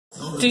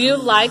Do you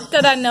like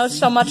that I know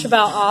so much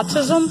about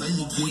autism?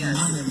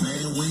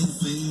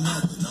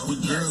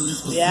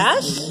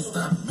 Yes?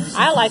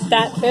 I like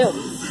that too.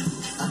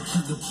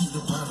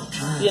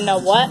 You know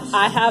what?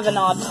 I have an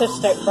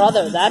autistic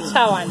brother. That's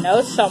how I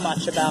know so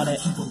much about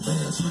it.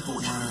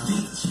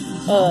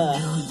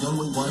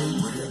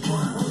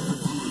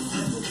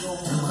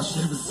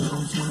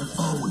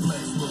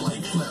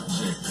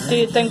 Do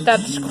you think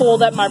that's cool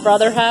that my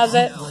brother has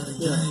it?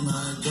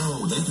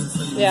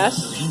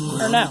 Yes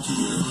or no?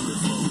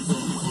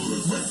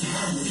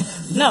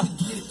 No.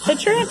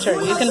 Hit your answer.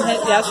 You can hit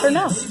yes or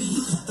no.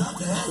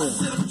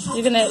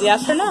 You can hit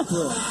yes or no.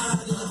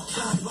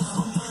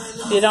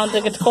 You don't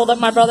think it's cool that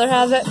my brother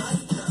has it?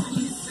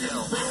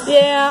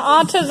 Yeah,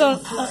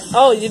 autism.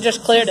 Oh, you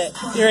just cleared it.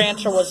 Your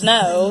answer was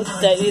no,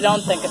 that you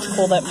don't think it's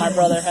cool that my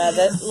brother has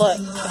it. Look,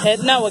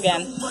 hit no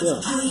again.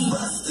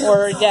 Yeah.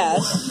 Or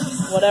yes.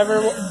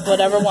 Whatever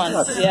one.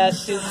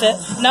 Yes, you hit.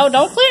 No,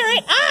 don't clear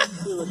it. Ah!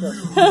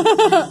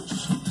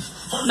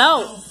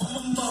 No.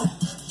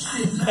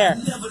 Here.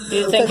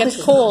 You think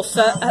it's cool?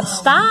 So,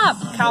 stop,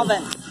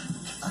 Calvin.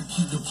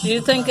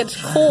 You think it's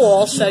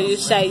cool, so you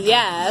say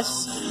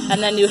yes,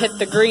 and then you hit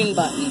the green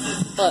button.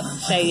 Look,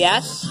 say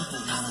yes.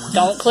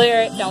 Don't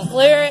clear it. Don't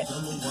clear it.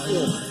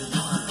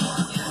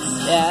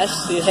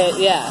 Yes, you hit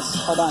yes.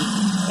 Hold on.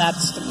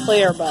 That's the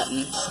clear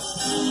button.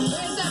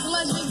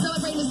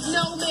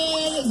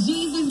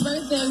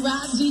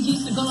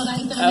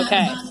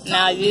 Okay,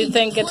 now you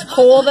think it's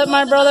cool that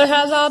my brother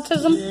has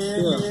autism?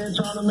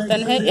 Yeah.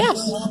 Then hit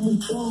yes.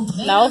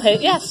 No,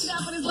 hit yes.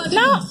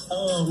 No.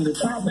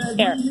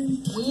 Here.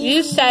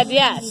 You said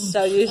yes,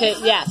 so you hit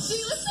yes.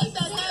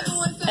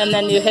 And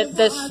then you hit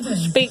this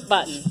speak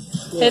button.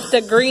 Hit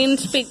the green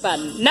speak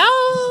button. No,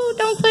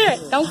 don't clear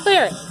it. Don't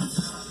clear it.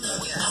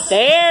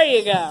 There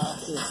you go.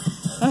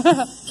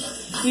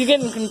 You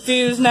getting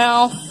confused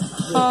now?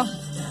 Huh?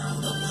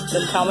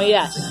 Then tell me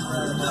yes.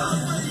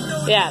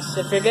 Yes,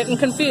 if you're getting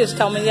confused,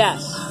 tell me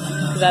yes.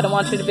 Because I don't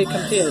want you to be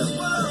confused.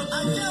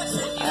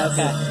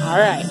 Okay,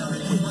 alright.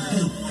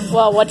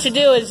 Well, what you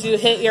do is you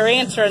hit your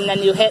answer and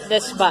then you hit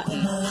this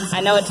button.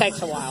 I know it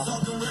takes a while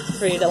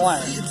for you to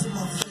learn.